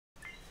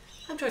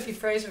I'm Dorothy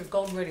Fraser of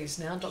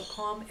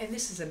GoldenRadianceNow.com, and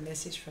this is a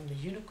message from the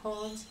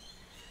unicorns.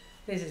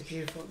 This is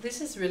beautiful.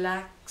 This is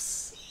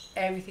relax,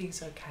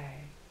 everything's okay.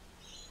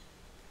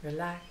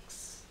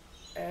 Relax,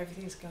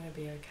 everything's going to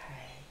be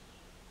okay.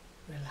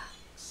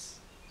 Relax.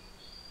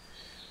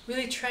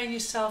 Really train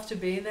yourself to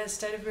be in that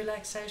state of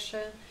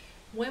relaxation.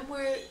 When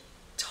we're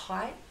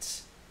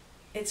tight,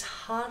 it's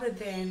harder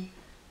then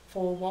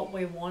for what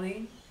we're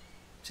wanting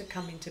to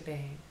come into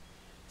being.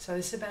 So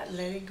this is about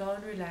letting go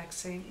and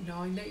relaxing,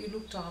 knowing that you're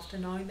looked after,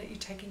 knowing that you're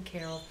taken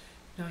care of,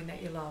 knowing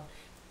that you're loved.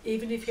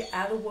 Even if your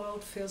outer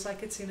world feels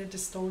like it's in a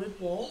distorted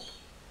warp,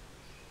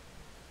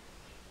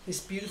 this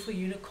beautiful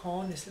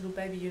unicorn, this little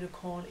baby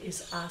unicorn,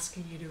 is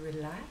asking you to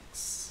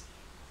relax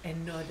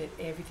and know that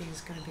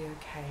everything's going to be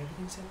okay,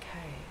 everything's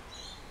okay.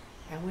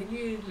 And when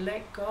you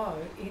let go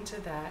into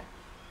that,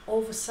 all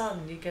of a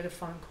sudden you get a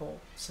phone call,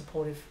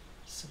 support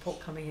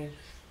coming in,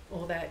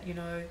 or that, you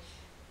know,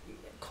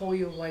 call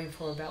you're waiting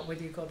for about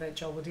whether you got that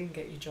job or didn't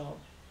get your job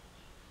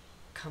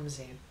comes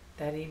in,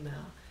 that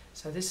email.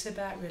 So this is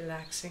about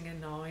relaxing and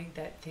knowing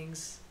that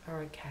things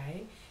are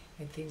okay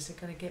and things are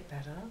going to get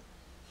better,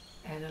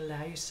 and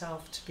allow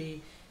yourself to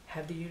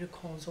have the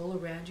unicorns all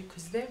around you,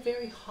 because they're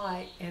very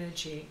high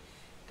energy.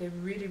 They're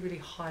really, really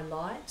high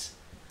light,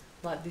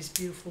 like this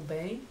beautiful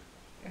being.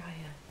 Oh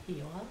yeah,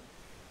 here you are.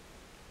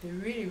 They're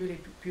really, really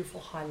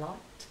beautiful high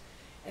light,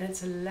 and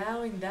it's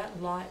allowing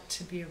that light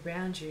to be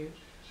around you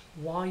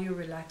while you're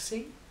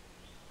relaxing,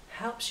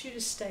 helps you to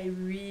stay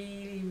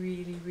really,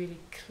 really, really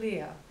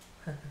clear.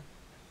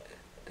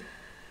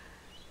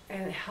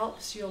 And it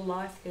helps your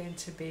life then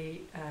to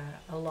be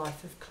a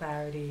life of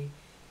clarity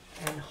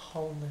and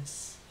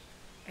wholeness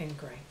and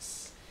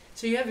grace.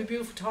 So you have a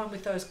beautiful time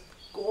with those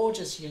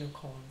gorgeous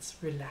unicorns,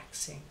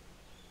 relaxing.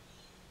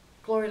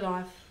 Glory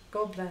life.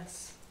 God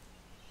bless.